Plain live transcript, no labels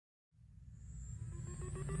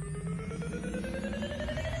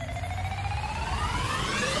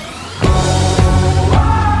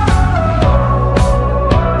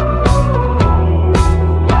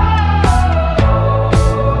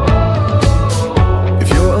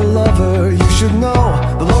should know,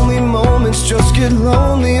 the lonely moments just get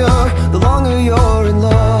lonelier the longer you're in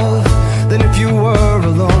love than if you were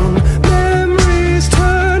alone. Memories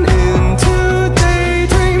turn into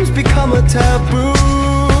daydreams, become a taboo.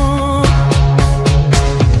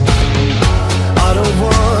 I don't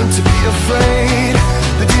want to be afraid.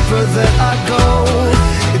 The deeper that I go,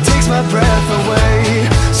 it takes my breath away.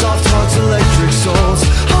 Soft hearts, electric souls,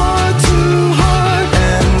 heart to heart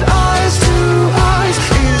and eyes to eyes.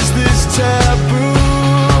 Is this taboo?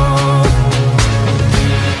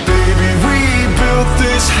 Baby, we built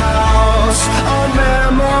this house on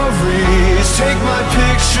memories. Take my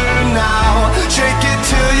picture now, shake it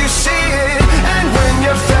till you see it. And when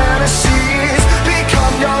your fantasies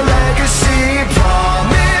become your legacy,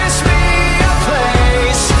 promise me a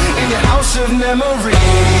place in your house of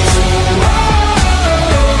memories.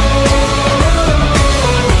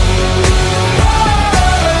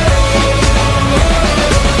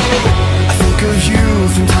 I think of you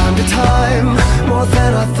from time to time, more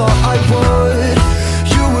than I thought I would.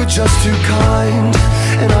 You were just too kind,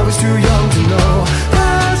 and I was too young to know.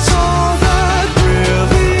 That's all that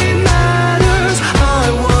really matters. I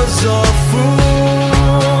was a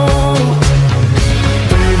fool.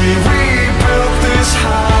 Baby, we built this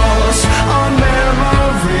house on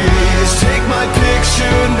memories. Take my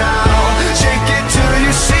picture now, shake it till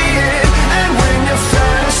you see it. And when your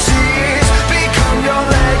fantasies become your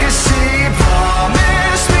legacy,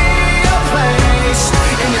 promise me a place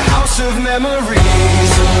in your house of memories.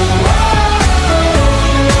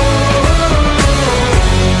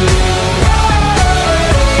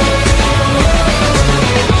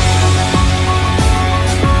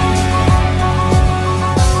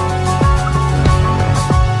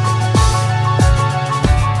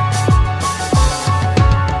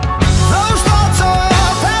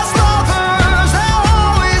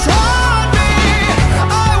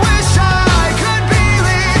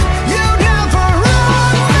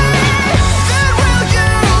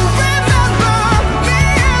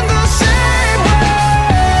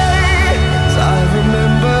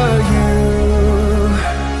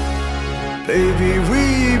 Baby, we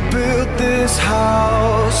built this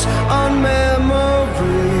house on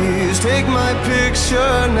memories. Take my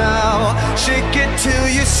picture now, shake it till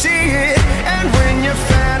you see it. And when your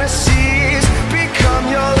fantasies become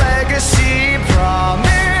your legacy,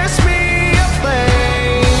 promise me a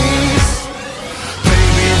place.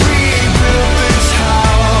 Baby, we built this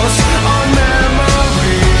house on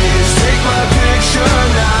memories. Take my picture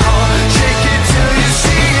now, shake it till you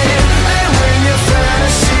see it. And when your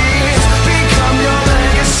fantasies become your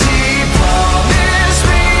legacy, promise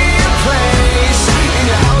me a place in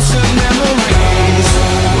your house of memories.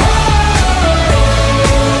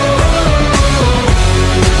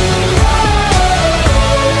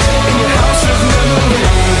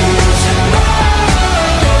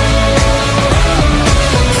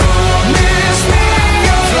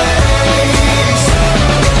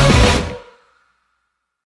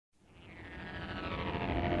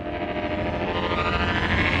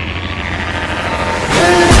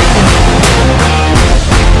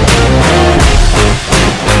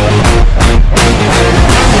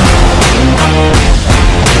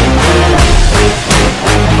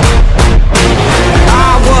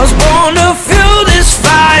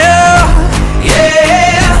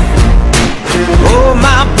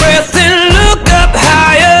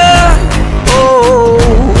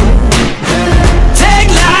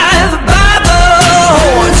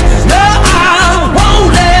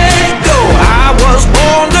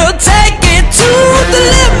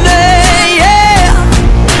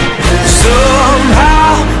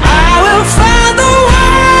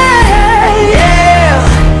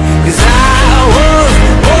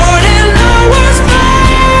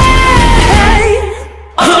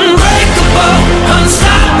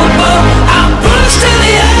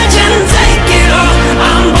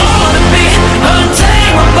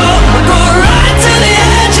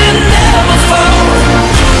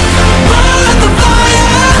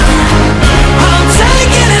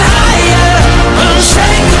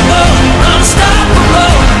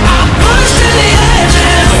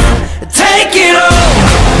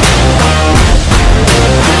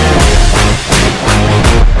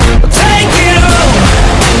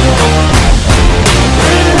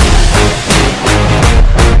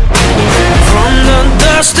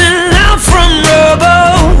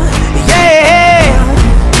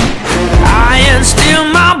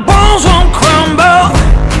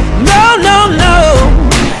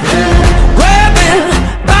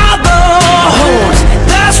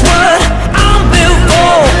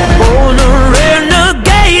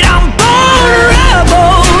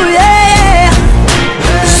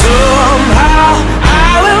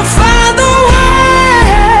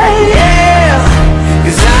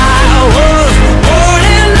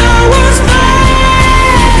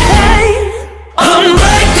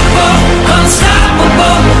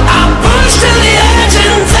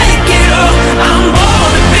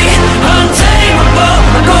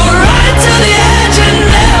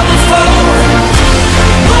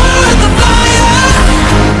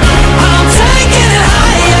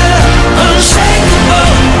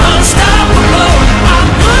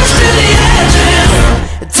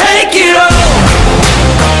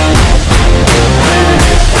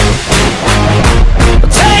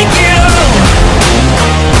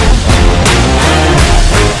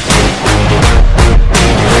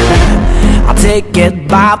 it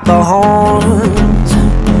by the horns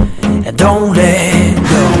and don't let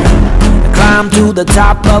go. Climb to the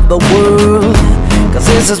top of the world, 'cause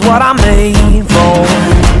this is what I'm made for.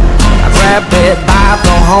 I grab it by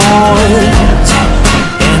the horns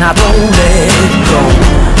and I don't let go.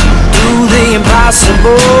 Do the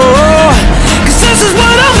impossible,